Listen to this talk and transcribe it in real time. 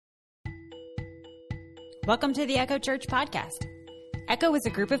Welcome to the Echo Church podcast. Echo is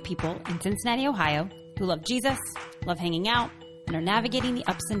a group of people in Cincinnati, Ohio, who love Jesus, love hanging out, and are navigating the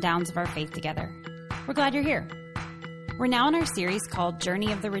ups and downs of our faith together. We're glad you're here. We're now in our series called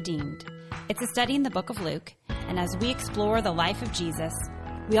Journey of the Redeemed. It's a study in the book of Luke, and as we explore the life of Jesus,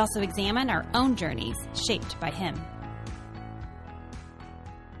 we also examine our own journeys shaped by him.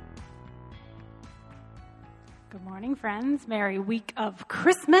 Good morning, friends. Merry week of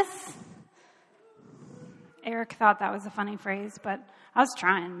Christmas. Eric thought that was a funny phrase, but I was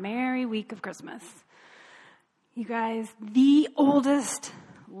trying. Merry week of Christmas. You guys, the oldest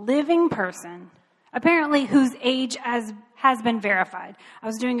living person, apparently whose age has been verified. I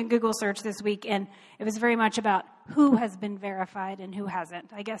was doing a Google search this week, and it was very much about who has been verified and who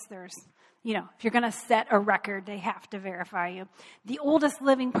hasn't. I guess there's, if you're going to set a record, they have to verify you. The oldest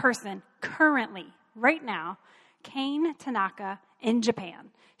living person currently, right now, Kane Tanaka in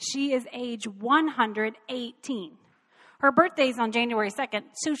Japan. She is age 118. Her birthday's on January 2nd,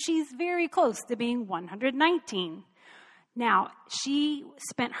 so she's very close to being 119. Now, she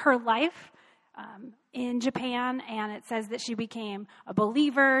spent her life in Japan, and it says that she became a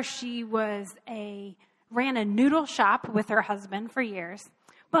believer. She ran a noodle shop with her husband for years,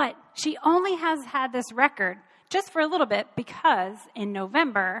 but she only has had this record just for a little bit because in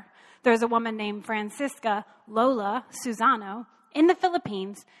November, there's a woman named Francisca Lola Susano in the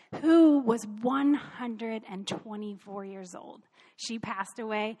Philippines who was 124 years old. She passed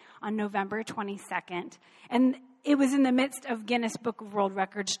away on November 22nd, and it was in the midst of Guinness Book of World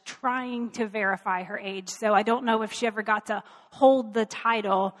Records trying to verify her age. So I don't know if she ever got to hold the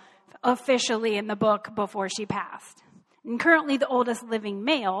title officially in the book before she passed. And currently the oldest living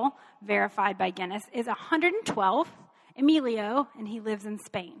male verified by Guinness is 112, Emilio, and he lives in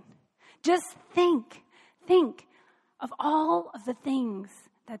Spain. Just think of all of the things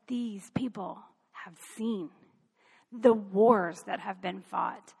that these people have seen, the wars that have been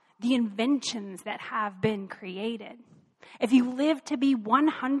fought, the inventions that have been created. If you live to be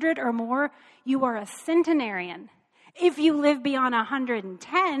 100 or more, you are a centenarian. If you live beyond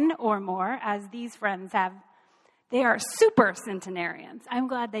 110 or more, as these friends have, they are super centenarians. I'm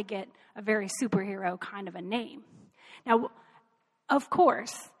glad they get a very superhero kind of a name. Now, of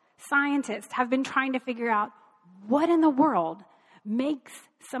course, scientists have been trying to figure out what in the world makes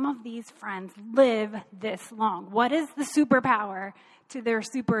some of these friends live this long. What is the superpower to their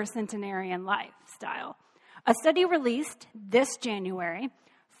super centenarian lifestyle? A study released this January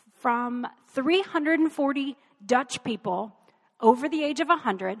from 340 Dutch people over the age of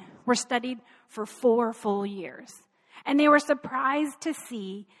 100 were studied for 4 full years. And they were surprised to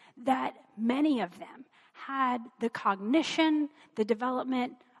see that many of them had the cognition, the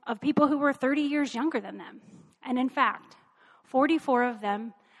development of people who were 30 years younger than them. And in fact, 44 of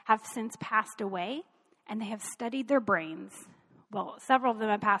them have since passed away, and they have studied their brains. Well, several of them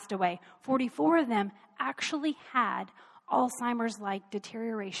have passed away. 44 of them actually had Alzheimer's-like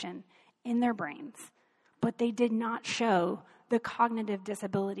deterioration in their brains, but they did not show the cognitive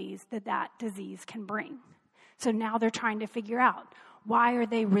disabilities that disease can bring. So now they're trying to figure out, why are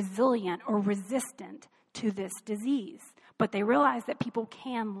they resilient or resistant to this disease? But they realize that people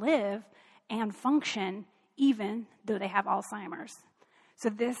can live and function even though they have Alzheimer's. So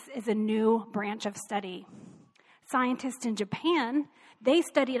this is a new branch of study. Scientists in Japan, they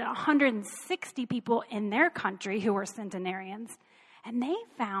studied 160 people in their country who were centenarians, and they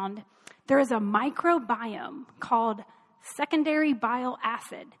found there is a microbiome called secondary bile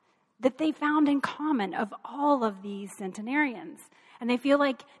acid that they found in common of all of these centenarians. And they feel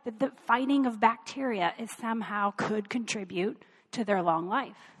like that the fighting of bacteria is somehow could contribute to their long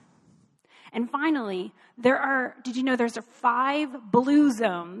life. And finally, did you know there's 5 blue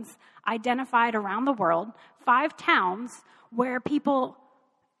zones identified around the world, 5 towns where people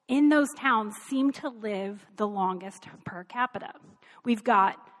in those towns seem to live the longest per capita. We've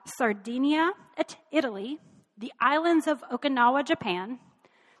got Sardinia, Italy, the islands of Okinawa, Japan,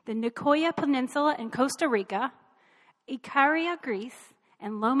 the Nicoya Peninsula in Costa Rica, Icaria, Greece,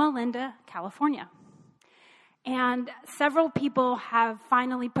 and Loma Linda, California. And several people have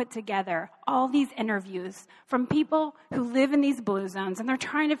finally put together all these interviews from people who live in these blue zones, and they're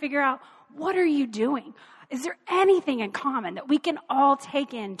trying to figure out, what are you doing? Is there anything in common that we can all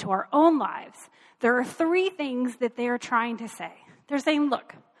take into our own lives? There are 3 things that they are trying to say. They're saying,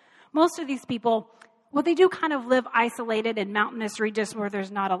 look, most of these people, they do kind of live isolated in mountainous regions where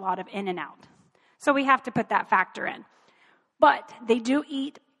there's not a lot of in and out. So we have to put that factor in. But they do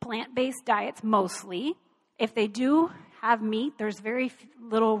eat plant-based diets mostly. If they do have meat, there's very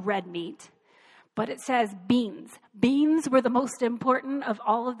little red meat. But it says beans. Beans were the most important of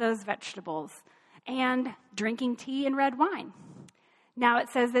all of those vegetables. and drinking tea and red wine. Now it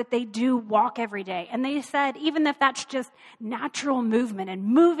says that they do walk every day. And they said even if that's just natural movement and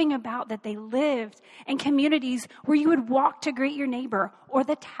moving about, that they lived in communities where you would walk to greet your neighbor, or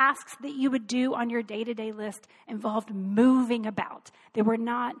the tasks that you would do on your day-to-day list involved moving about. They were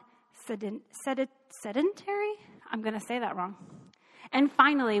not sedentary? I'm going to say that wrong. And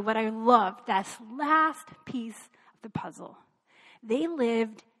finally, what I loved, this last piece of the puzzle, they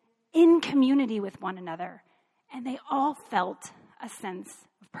lived in community with one another, and they all felt a sense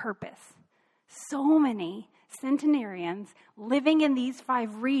of purpose. So many centenarians living in these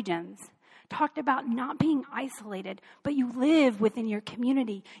 5 regions talked about not being isolated, but you live within your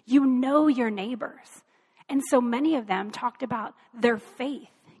community. You know your neighbors. And so many of them talked about their faith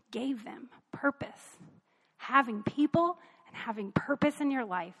gave them purpose. Having people and having purpose in your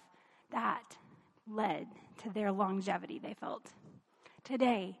life, that led to their longevity, they felt.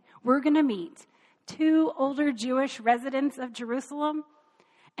 Today, we're going to meet 2 older Jewish residents of Jerusalem,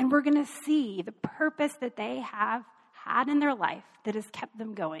 and we're going to see the purpose that they have had in their life that has kept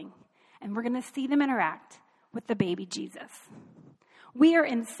them going. And we're going to see them interact with the baby Jesus. We are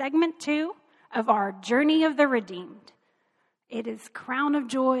in segment 2 of our Journey of the Redeemed. It is Crown of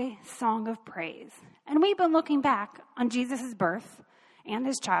Joy, Song of Praise. And we've been looking back on Jesus' birth and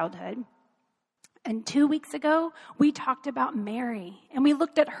his childhood. And 2 weeks ago, we talked about Mary, and we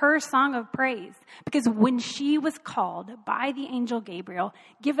looked at her song of praise, because when she was called by the angel Gabriel,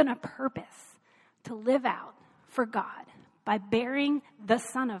 given a purpose to live out for God by bearing the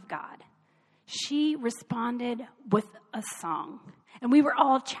Son of God, she responded with a song. And we were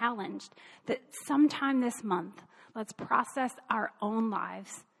all challenged that sometime this month, let's process our own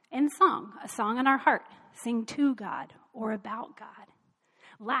lives in song, a song in our heart, sing to God or about God.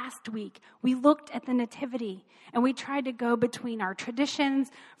 Last week, we looked at the Nativity, and we tried to go between our traditions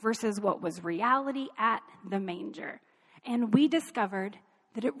versus what was reality at the manger. And we discovered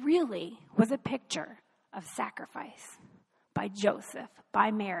that it really was a picture of sacrifice by Joseph, by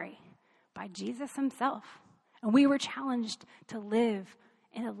Mary, by Jesus himself. And we were challenged to live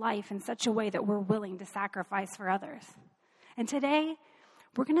in a life in such a way that we're willing to sacrifice for others. And today,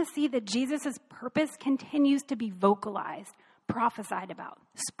 we're going to see that Jesus' purpose continues to be vocalized, prophesied about,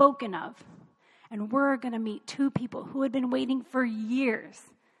 spoken of. And we're going to meet 2 people who had been waiting for years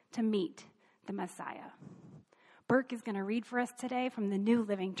to meet the Messiah. Burke is going to read for us today from the New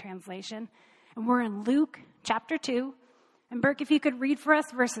Living Translation. And we're in Luke chapter 2. And Burke, if you could read for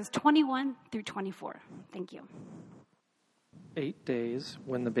us verses 21 through 24. Thank you. 8 days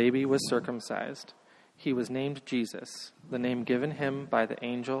when the baby was circumcised, he was named Jesus, the name given him by the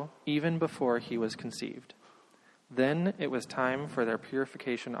angel even before he was conceived. Then it was time for their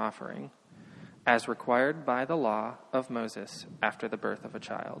purification offering, as required by the law of Moses after the birth of a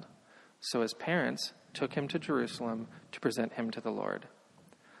child. So his parents took him to Jerusalem to present him to the Lord.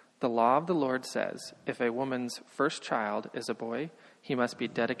 The law of the Lord says, if a woman's first child is a boy, he must be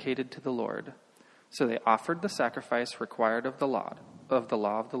dedicated to the Lord. So they offered the sacrifice required of the law of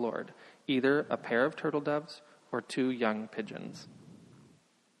the Lord, either a pair of turtle doves or 2 young pigeons.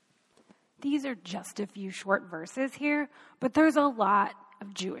 These are just a few short verses here, but there's a lot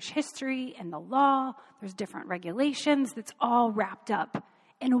of Jewish history and the law. There's different regulations that's all wrapped up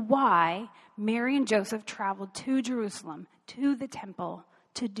in why Mary and Joseph traveled to Jerusalem, to the temple,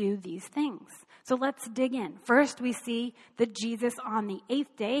 to do these things. So let's dig in. First, we see that Jesus, on the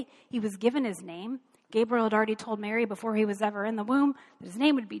 8th day, he was given his name. Gabriel had already told Mary before he was ever in the womb that his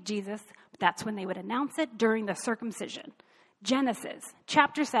name would be Jesus, but that's when they would announce it during the circumcision. Genesis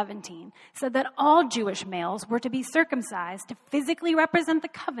chapter 17 said that all Jewish males were to be circumcised to physically represent the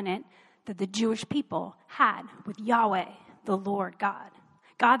covenant that the Jewish people had with Yahweh, the Lord God.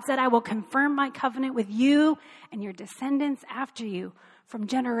 God said, I will confirm my covenant with you and your descendants after you from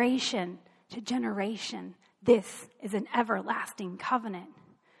generation to generation. This is an everlasting covenant.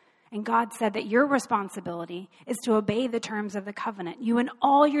 And God said that your responsibility is to obey the terms of the covenant. You and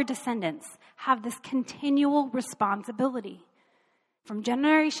all your descendants have this continual responsibility. From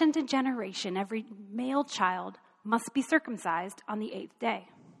generation to generation, every male child must be circumcised on the 8th day.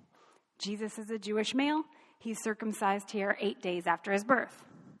 Jesus is a Jewish male. He's circumcised here 8 days after his birth.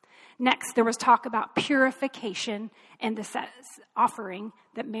 Next, there was talk about purification and the offering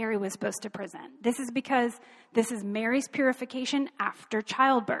that Mary was supposed to present. This is because this is Mary's purification after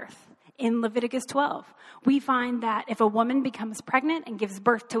childbirth. In Leviticus 12, we find that if a woman becomes pregnant and gives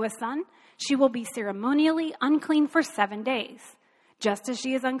birth to a son, she will be ceremonially unclean for 7 days, just as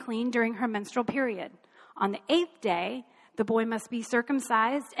she is unclean during her menstrual period. On the 8th day, the boy must be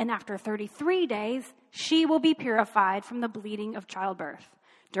circumcised, and after 33 days, she will be purified from the bleeding of childbirth.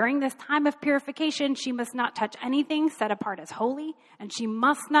 During this time of purification, she must not touch anything set apart as holy, and she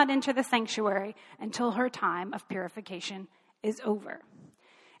must not enter the sanctuary until her time of purification is over.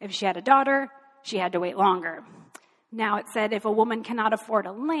 If she had a daughter, she had to wait longer. Now it said if a woman cannot afford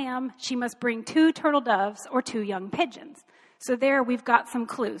a lamb, she must bring 2 turtle doves or 2 young pigeons. So there we've got some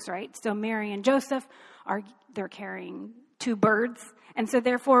clues, right? So Mary and Joseph, they're carrying 2 birds. And so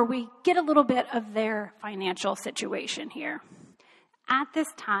therefore we get a little bit of their financial situation here. At this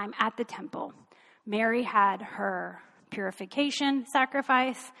time, at the temple, Mary had her purification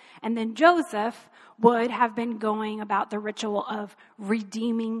sacrifice, and then Joseph would have been going about the ritual of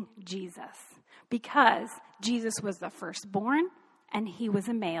redeeming Jesus, because Jesus was the firstborn and he was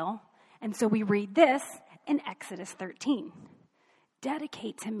a male. And so we read this in Exodus 13.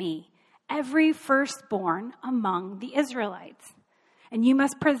 Dedicate to me every firstborn among the Israelites, and you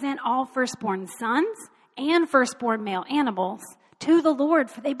must present all firstborn sons and firstborn male animals to the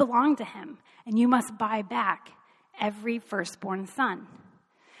Lord, for they belong to him, and you must buy back every firstborn son.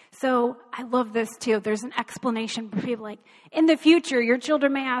 So I love this too. There's an explanation for people like, in the future, your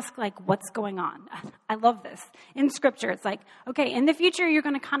children may ask, like, what's going on? I love this. In scripture, it's like, okay, in the future, you're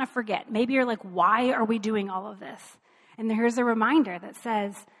going to kind of forget. Maybe you're like, why are we doing all of this? And here's a reminder that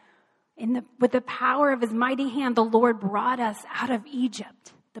says, with the power of his mighty hand, the Lord brought us out of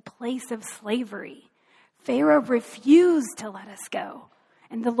Egypt, the place of slavery. Pharaoh refused to let us go,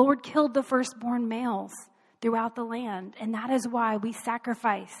 and the Lord killed the firstborn males throughout the land, and that is why we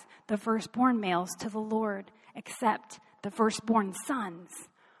sacrifice the firstborn males to the Lord, except the firstborn sons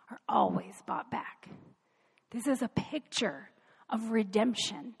are always bought back. This is a picture of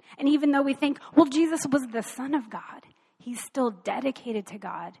redemption. And even though we think, well, Jesus was the Son of God, he's still dedicated to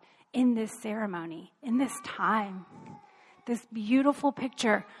God in this ceremony, in this time. This beautiful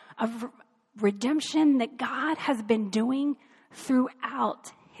picture of redemption that God has been doing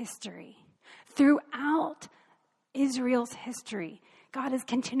throughout history. Throughout Israel's history, God has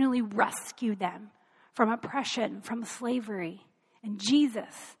continually rescued them from oppression, from slavery. And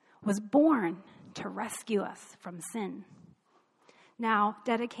Jesus was born to rescue us from sin. Now,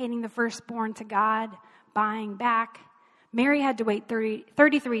 dedicating the firstborn to God, buying back, Mary had to wait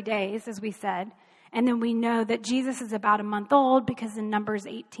 33 days, as we said. And then we know that Jesus is about a month old because in Numbers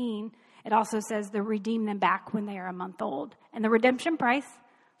 18, it also says to redeem them back when they are a month old. And the redemption price,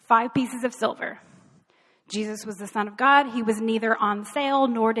 5 pieces of silver. Jesus was the Son of God. He was neither on sale,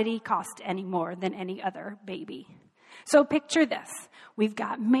 nor did he cost any more than any other baby. So picture this. We've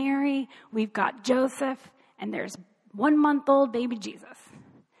got Mary, we've got Joseph, and there's 1-month-old baby Jesus.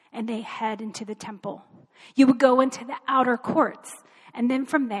 And they head into the temple. You would go into the outer courts, and then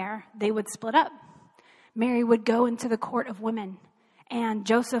from there, they would split up. Mary would go into the court of women, and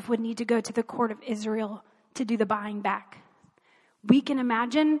Joseph would need to go to the court of Israel to do the buying back. We can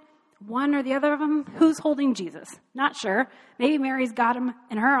imagine one or the other of them, who's holding Jesus? Not sure. Maybe Mary's got him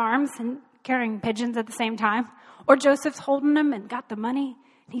in her arms and carrying pigeons at the same time. Or Joseph's holding him and got the money.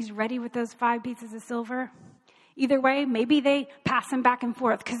 And he's ready with those 5 pieces of silver. Either way, maybe they pass him back and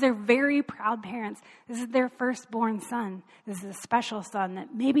forth because they're very proud parents. This is their firstborn son. This is a special son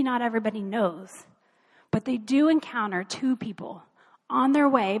that maybe not everybody knows. But they do encounter 2 people on their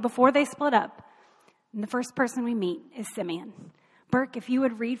way before they split up. And the first person we meet is Simeon. Burke, if you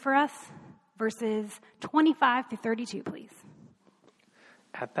would read for us verses 25 to 32, please.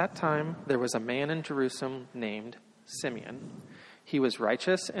 At that time, there was a man in Jerusalem named Simeon. He was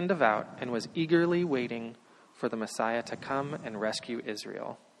righteous and devout and was eagerly waiting for the Messiah to come and rescue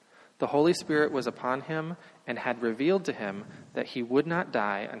Israel. The Holy Spirit was upon him and had revealed to him that he would not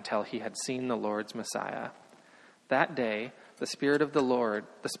die until he had seen the Lord's Messiah. That day, the Spirit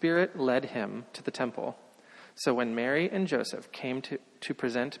led him to the temple. So when Mary and Joseph came to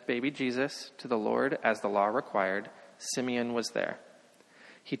present baby Jesus to the Lord as the law required, Simeon was there.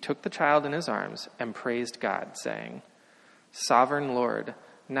 He took the child in his arms and praised God, saying, "Sovereign Lord,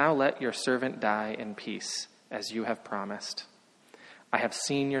 now let your servant die in peace, as you have promised. I have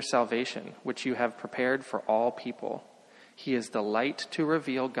seen your salvation, which you have prepared for all people. He is the light to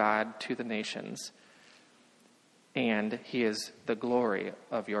reveal God to the nations, and he is the glory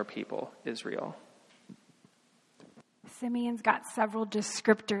of your people, Israel." Simeon's got several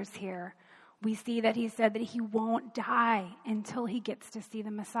descriptors here. We see that he said that he won't die until he gets to see the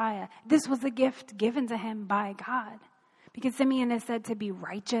Messiah. This was a gift given to him by God. Because Simeon is said to be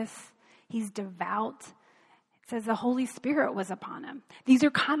righteous. He's devout. It says the Holy Spirit was upon him. These are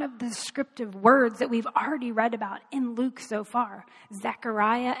kind of the descriptive words that we've already read about in Luke so far.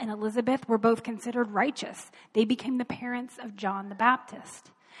 Zechariah and Elizabeth were both considered righteous. They became the parents of John the Baptist.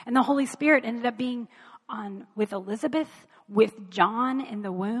 And the Holy Spirit ended up being with Elizabeth, with John in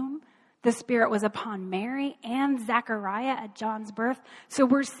the womb. The Spirit was upon Mary and Zechariah at John's birth. So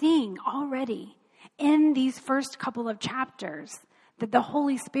we're seeing already in these first couple of chapters that the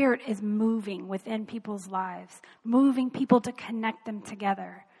Holy Spirit is moving within people's lives, moving people to connect them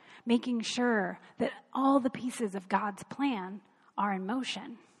together, making sure that all the pieces of God's plan are in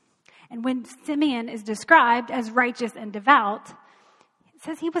motion. And when Simeon is described as righteous and devout, it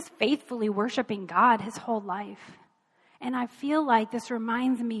says he was faithfully worshiping God his whole life. And I feel like this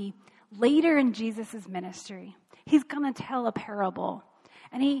reminds me later in Jesus' ministry, he's going to tell a parable.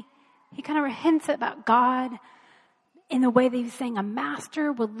 And he kind of hints about God in the way that he's saying a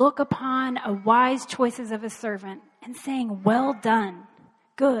master would look upon a wise choices of his servant and saying, well done,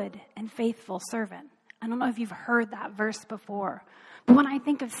 good and faithful servant. I don't know if you've heard that verse before. But when I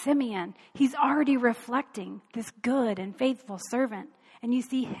think of Simeon, he's already reflecting this good and faithful servant. And you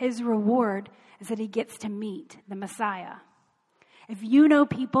see his reward is that he gets to meet the Messiah. If you know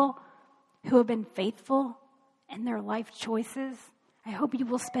people who have been faithful in their life choices, I hope you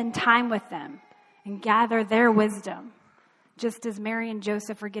will spend time with them and gather their wisdom, just as Mary and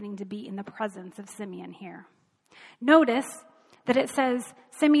Joseph are getting to be in the presence of Simeon here. Notice that it says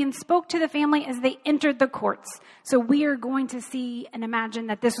Simeon spoke to the family as they entered the courts. So we are going to see and imagine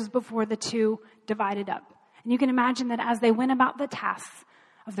that this was before the two divided up. And you can imagine that as they went about the tasks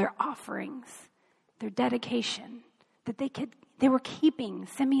of their offerings, their dedication, that they were keeping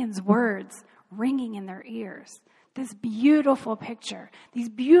Simeon's words ringing in their ears. This beautiful picture, these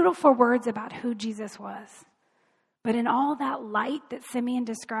beautiful words about who Jesus was. But in all that light that Simeon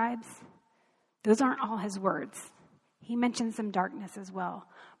describes, those aren't all his words. He mentions some darkness as well.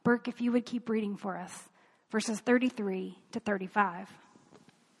 Burke, if you would keep reading for us, verses 33 to 35.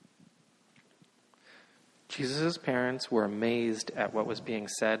 Jesus' parents were amazed at what was being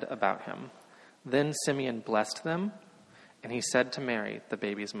said about him. Then Simeon blessed them, and he said to Mary, the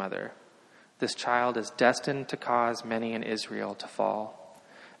baby's mother, "This child is destined to cause many in Israel to fall,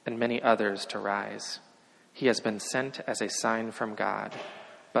 and many others to rise. He has been sent as a sign from God,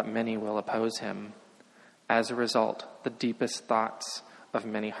 but many will oppose him. As a result, the deepest thoughts of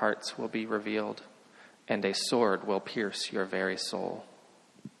many hearts will be revealed, and a sword will pierce your very soul."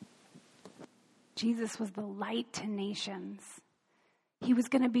 Jesus was the light to nations. He was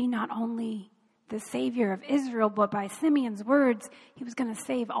going to be not only the Savior of Israel, but by Simeon's words, he was going to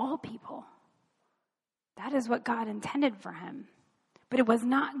save all people. That is what God intended for him. But it was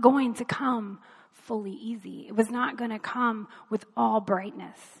not going to come fully easy. It was not going to come with all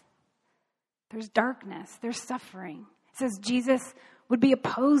brightness. There's darkness. There's suffering. It says Jesus would be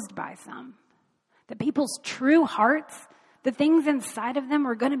opposed by some. That people's true hearts, the things inside of them,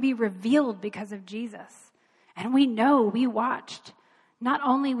 were going to be revealed because of Jesus. And we know, we watched. Not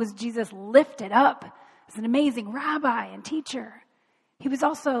only was Jesus lifted up as an amazing rabbi and teacher, he was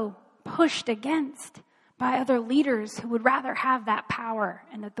also pushed against by other leaders who would rather have that power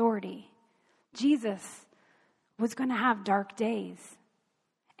and authority. Jesus was going to have dark days.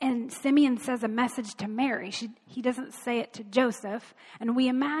 And Simeon says a message to Mary. He doesn't say it to Joseph. And we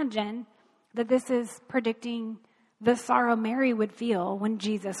imagine that this is predicting the sorrow Mary would feel when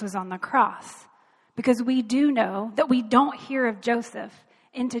Jesus was on the cross. Because we do know that we don't hear of Joseph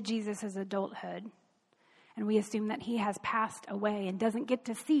into Jesus' adulthood. And we assume that he has passed away and doesn't get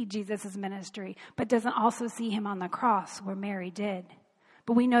to see Jesus' ministry, but doesn't also see him on the cross where Mary did.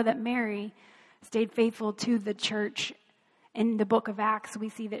 But we know that Mary stayed faithful to the church. In the book of Acts, we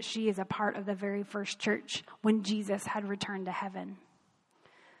see that she is a part of the very first church when Jesus had returned to heaven.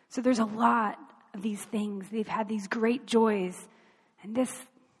 So there's a lot of these things. They've had these great joys and this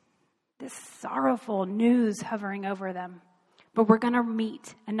sorrowful news hovering over them. But we're going to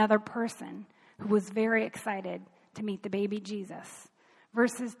meet another person who was very excited to meet the baby Jesus.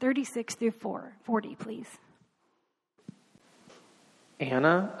 Verses 36 through 40, please.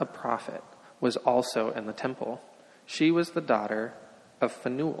 Anna, a prophet, was also in the temple. She was the daughter of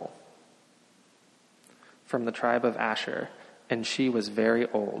Phanuel from the tribe of Asher, and she was very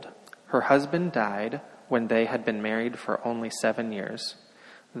old. Her husband died when they had been married for only 7 years.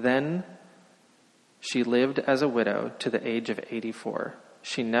 Then she lived as a widow to the age of 84.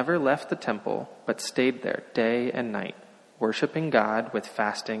 She never left the temple, but stayed there day and night, worshiping God with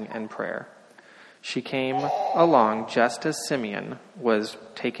fasting and prayer. She came along just as Simeon was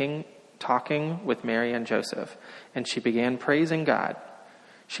talking with Mary and Joseph, and she began praising God.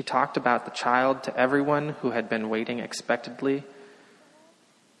 She talked about the child to everyone who had been waiting expectantly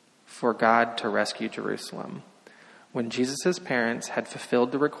for God to rescue Jerusalem. When Jesus' parents had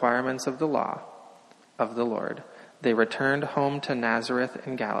fulfilled the requirements of the law of the Lord, they returned home to Nazareth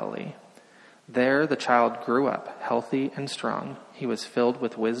in Galilee. There the child grew up, healthy and strong. He was filled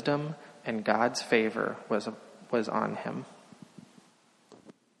with wisdom, and God's favor was on him.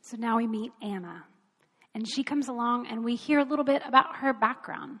 So now we meet Anna, and she comes along, and we hear a little bit about her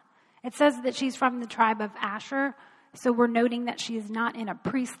background. It says that she's from the tribe of Asher, so we're noting that she is not in a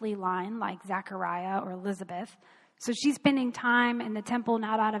priestly line like Zechariah or Elizabeth. So she's spending time in the temple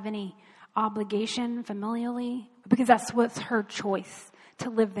not out of any obligation familially, because that's what's her choice, to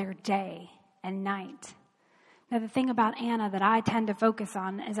live there day and night. Now, the thing about Anna that I tend to focus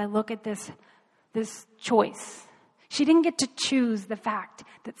on as I look at this choice, she didn't get to choose the fact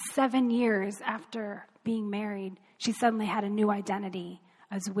that 7 years after being married, she suddenly had a new identity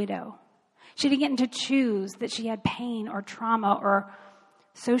as widow. She didn't get to choose that she had pain or trauma or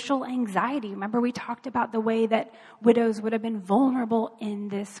social anxiety. Remember, we talked about the way that widows would have been vulnerable in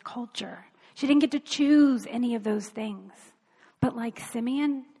this culture. She didn't get to choose any of those things. But like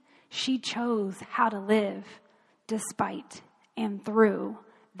Simeon, she chose how to live despite and through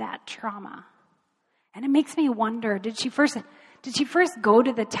that trauma. And it makes me wonder, did she first go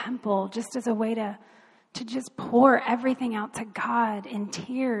to the temple just as a way to just pour everything out to God in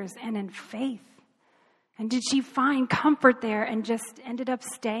tears and in faith? And did she find comfort there and just ended up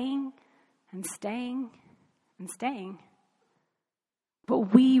staying and staying and staying?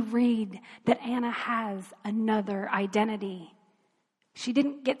 But we read that Anna has another identity. She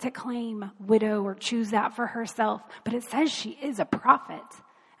didn't get to claim widow or choose that for herself, but it says she is a prophet.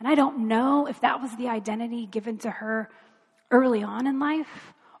 And I don't know if that was the identity given to her early on in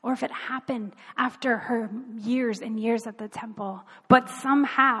life, or if it happened after her years and years at the temple. But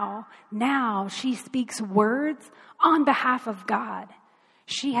somehow, now she speaks words on behalf of God.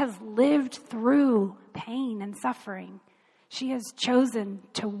 She has lived through pain and suffering. She has chosen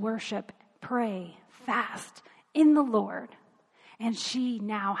to worship, pray, fast in the Lord. And she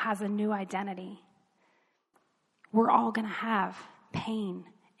now has a new identity. We're all going to have pain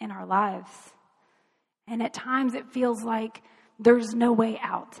in our lives. And at times it feels like there's no way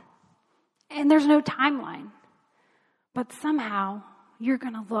out. And there's no timeline. But somehow you're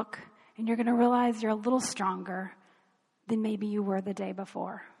going to look and you're going to realize you're a little stronger than maybe you were the day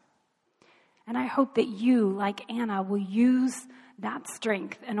before. And I hope that you, like Anna, will use that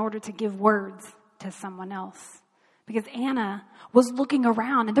strength in order to give words to someone else. Because Anna was looking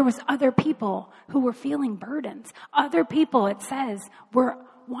around and there was other people who were feeling burdens. Other people, it says, were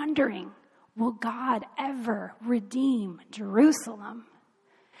wondering, will God ever redeem Jerusalem?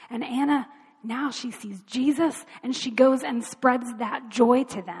 And Anna, now she sees Jesus and she goes and spreads that joy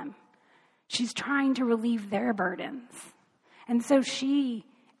to them. She's trying to relieve their burdens. And so she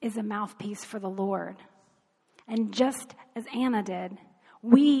is a mouthpiece for the Lord. And just as Anna did,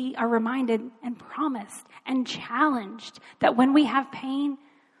 we are reminded and promised and challenged that when we have pain,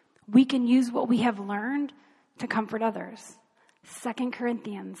 we can use what we have learned to comfort others. 2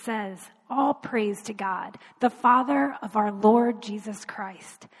 Corinthians says, all praise to God, the Father of our Lord Jesus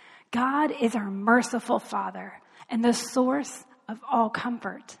Christ. God is our merciful Father and the source of all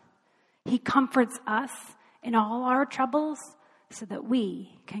comfort. He comforts us in all our troubles so that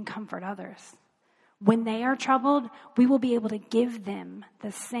we can comfort others. When they are troubled, we will be able to give them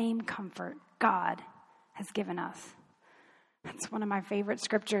the same comfort God has given us. That's one of my favorite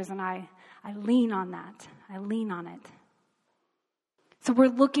scriptures, and I lean on that. I lean on it. So we're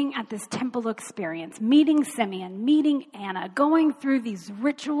looking at this temple experience, meeting Simeon, meeting Anna, going through these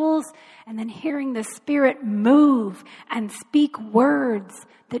rituals, and then hearing the Spirit move and speak words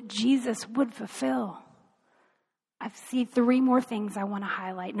that Jesus would fulfill. I see 3 more things I want to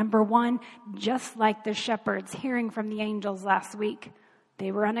highlight. Number 1, just like the shepherds hearing from the angels last week,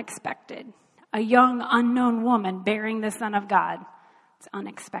 they were unexpected. A young, unknown woman bearing the Son of God. It's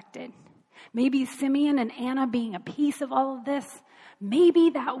unexpected. Maybe Simeon and Anna being a piece of all of this, maybe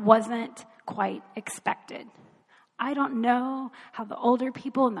that wasn't quite expected. I don't know how the older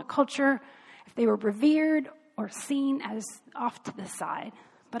people in the culture, if they were revered or seen as off to the side.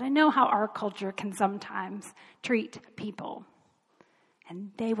 But I know how our culture can sometimes treat people.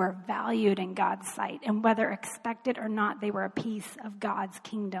 And they were valued in God's sight. And whether expected or not, they were a piece of God's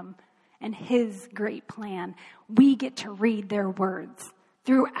kingdom and his great plan. We get to read their words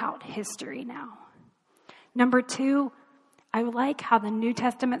throughout history now. Number 2, I like how the New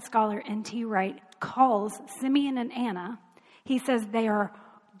Testament scholar N.T. Wright calls Simeon and Anna. He says they are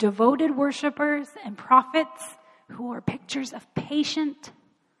devoted worshipers and prophets who are pictures of patient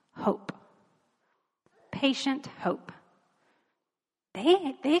hope. Patient hope.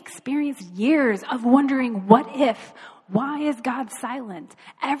 They experienced years of wondering, what if? Why is God silent?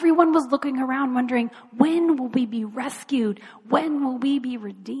 Everyone was looking around wondering, when will we be rescued? When will we be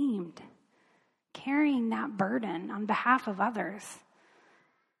redeemed? carrying that burden on behalf of others.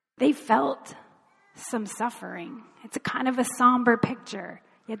 They felt some suffering. It's a kind of a somber picture,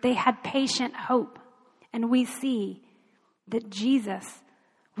 yet they had patient hope. And we see that Jesus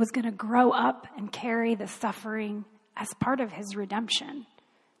was going to grow up and carry the suffering as part of his redemption.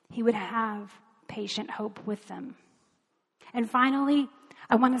 He would have patient hope with them. And finally,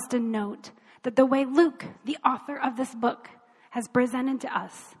 I want us to note that the way Luke, the author of this book, has presented to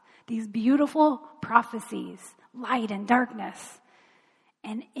us these beautiful prophecies, light and darkness,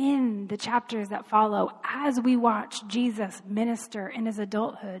 and in the chapters that follow, as we watch Jesus minister in his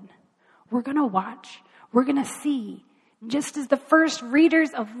adulthood, we're going to see, just as the first readers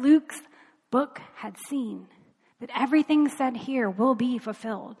of Luke's book had seen, that everything said here will be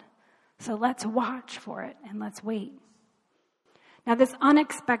fulfilled. So let's watch for it and let's wait. Now, this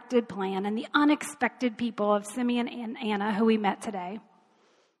unexpected plan and the unexpected people of Simeon and Anna, who we met today,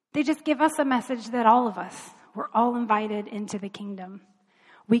 they just give us a message that all of us, we're all invited into the kingdom.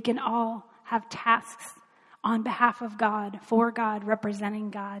 We can all have tasks on behalf of God, for God, representing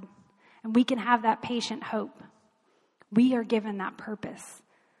God. And we can have that patient hope. We are given that purpose.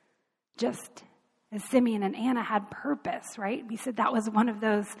 Just as Simeon and Anna had purpose, right? We said that was one of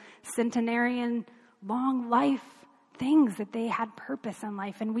those centenarian, long life things that they had purpose in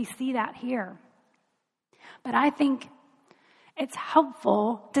life. And we see that here. But I think it's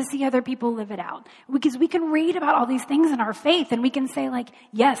helpful to see other people live it out, because we can read about all these things in our faith and we can say like,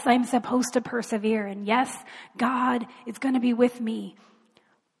 yes, I'm supposed to persevere, and yes, God is going to be with me,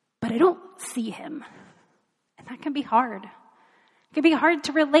 but I don't see him. And that can be hard. It can be hard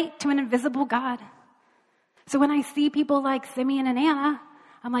to relate to an invisible God. So when I see people like Simeon and Anna,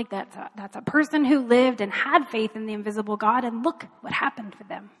 I'm like, that's a person who lived and had faith in the invisible God, and look what happened for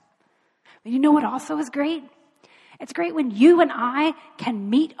them. But you know what also is great? It's great when you and I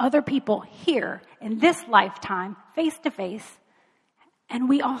can meet other people here in this lifetime, face to face, and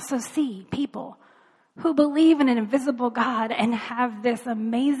we also see people who believe in an invisible God and have this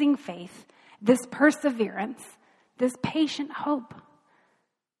amazing faith, this perseverance, this patient hope.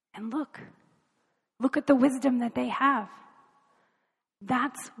 And look at the wisdom that they have.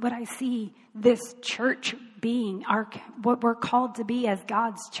 That's what I see this church being, what we're called to be as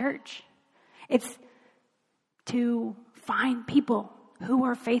God's church. It's to find people who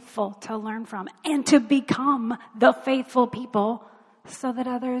are faithful to learn from and to become the faithful people so that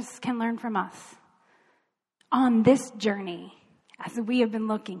others can learn from us. On this journey, as we have been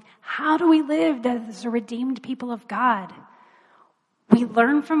looking, how do we live as a redeemed people of God? We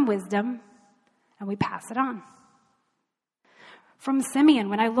learn from wisdom and we pass it on. From Simeon,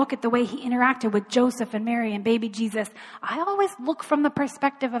 when I look at the way he interacted with Joseph and Mary and baby Jesus, I always look from the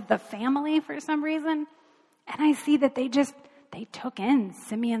perspective of the family for some reason. And I see that they took in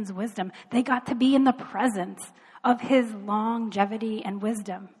Simeon's wisdom. They got to be in the presence of his longevity and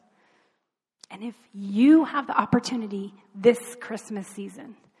wisdom. And if you have the opportunity this Christmas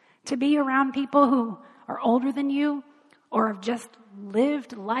season to be around people who are older than you or have just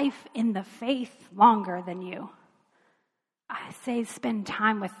lived life in the faith longer than you, I say spend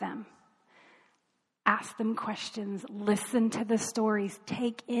time with them. Ask them questions. Listen to the stories.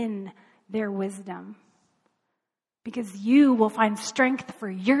 Take in their wisdom. Because you will find strength for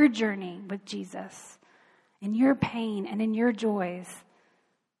your journey with Jesus, in your pain and in your joys,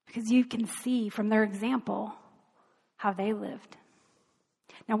 because you can see from their example how they lived.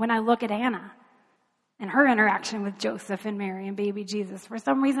 Now, when I look at Anna and her interaction with Joseph and Mary and baby Jesus, for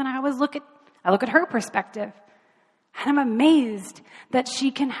some reason I look at her perspective, and I'm amazed that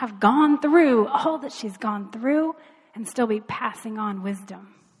she can have gone through all that she's gone through and still be passing on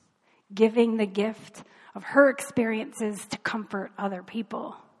wisdom, giving the gift of her experiences to comfort other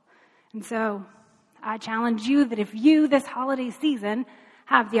people. And so I challenge you that if you this holiday season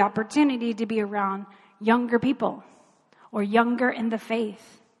have the opportunity to be around younger people or younger in the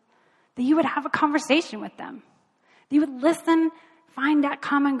faith, that you would have a conversation with them. That you would listen, find that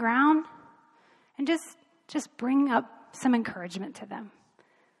common ground, and just bring up some encouragement to them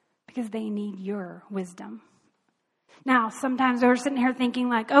because they need your wisdom. Now, sometimes we're sitting here thinking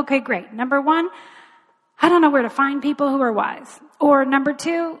like, okay, great. Number one, I don't know where to find people who are wise. Or number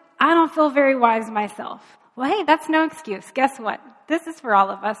two, I don't feel very wise myself. Well, hey, that's no excuse. Guess what? This is for all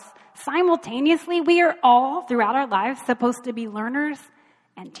of us. Simultaneously, we are all, throughout our lives, supposed to be learners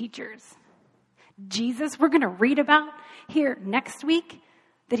and teachers. Jesus, we're going to read about here next week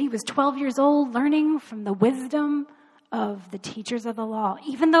that he was 12 years old learning from the wisdom of the teachers of the law.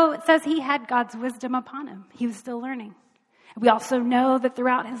 Even though it says he had God's wisdom upon him, he was still learning. We also know that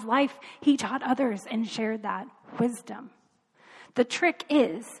throughout his life, he taught others and shared that wisdom. The trick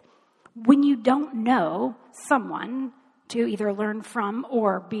is, when you don't know someone to either learn from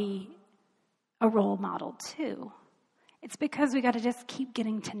or be a role model to. It's because we got to just keep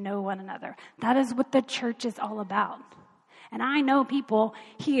getting to know one another. That is what the church is all about. And I know people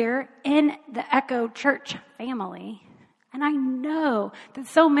here in the Echo Church family, and I know that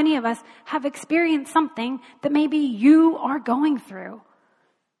so many of us have experienced something that maybe you are going through.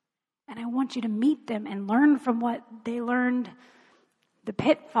 And I want you to meet them and learn from what they learned, the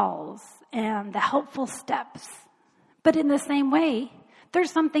pitfalls and the helpful steps. But in the same way,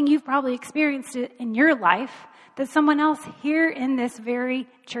 there's something you've probably experienced in your life that someone else here in this very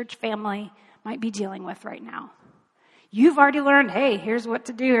church family might be dealing with right now. You've already learned, hey, here's what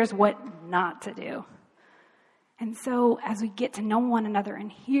to do, here's what not to do. And so as we get to know one another and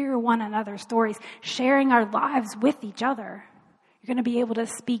hear one another's stories, sharing our lives with each other, you're going to be able to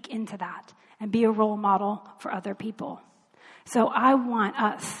speak into that and be a role model for other people. So I want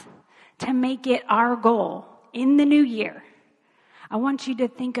us to make it our goal in the new year. I want you to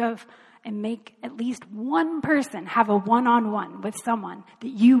think of and make at least one person have a one-on-one with someone that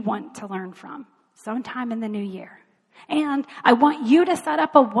you want to learn from sometime in the new year. And I want you to set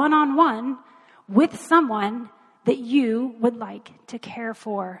up a one-on-one with someone that you would like to care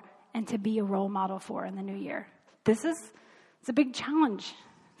for and to be a role model for in the new year. It's a big challenge.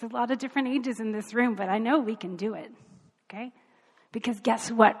 There's a lot of different ages in this room, but I know we can do it, okay? Because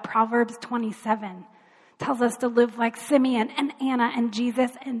guess what? Proverbs 27 tells us to live like Simeon and Anna and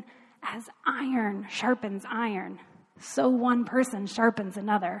Jesus, and as iron sharpens iron, so one person sharpens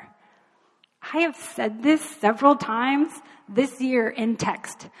another. I have said this several times this year in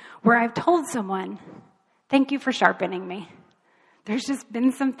text where I've told someone, thank you for sharpening me. There's just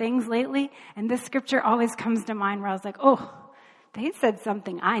been some things lately, and this scripture always comes to mind where I was like, oh, they said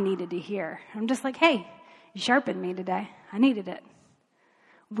something I needed to hear. I'm just like, hey, you sharpened me today. I needed it.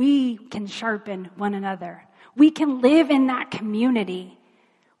 We can sharpen one another. We can live in that community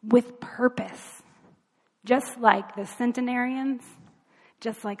with purpose, just like the centenarians,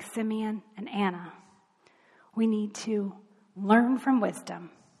 just like Simeon and Anna. We need to learn from wisdom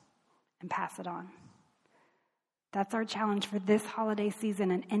and pass it on. That's our challenge for this holiday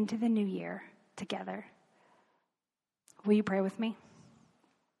season and into the new year together. Will you pray with me?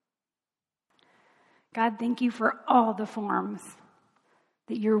 God, thank you for all the forms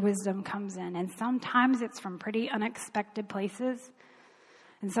that your wisdom comes in. And sometimes it's from pretty unexpected places.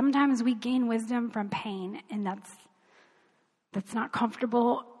 And sometimes we gain wisdom from pain, and that's not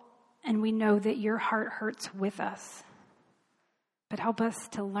comfortable, and we know that your heart hurts with us. But help us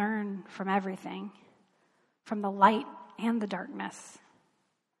to learn from everything, from the light and the darkness.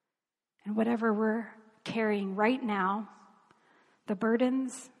 And whatever we're carrying right now, the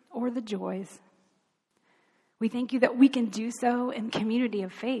burdens or the joys, we thank you that we can do so in community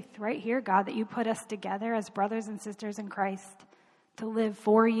of faith right here, God, that you put us together as brothers and sisters in Christ to live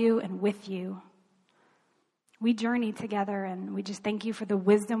for you and with you. We journey together, and we just thank you for the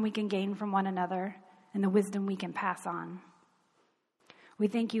wisdom we can gain from one another and the wisdom we can pass on. We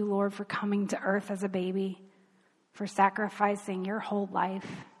thank you, Lord, for coming to earth as a baby, for sacrificing your whole life.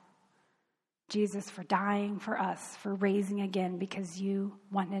 Jesus, for dying for us, for raising again because you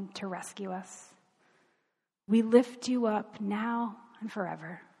wanted to rescue us. We lift you up now and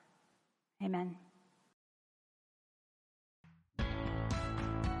forever. Amen.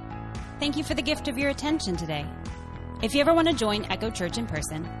 Thank you for the gift of your attention today. If you ever want to join Echo Church in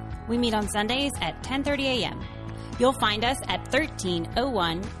person, we meet on Sundays at 10:30 a.m. You'll find us at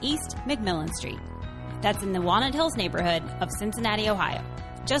 1301 East McMillan Street. That's in the Walnut Hills neighborhood of Cincinnati, Ohio,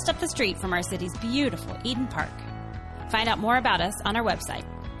 just up the street from our city's beautiful Eden Park. Find out more about us on our website,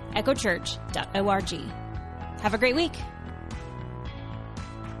 echochurch.org. Have a great week.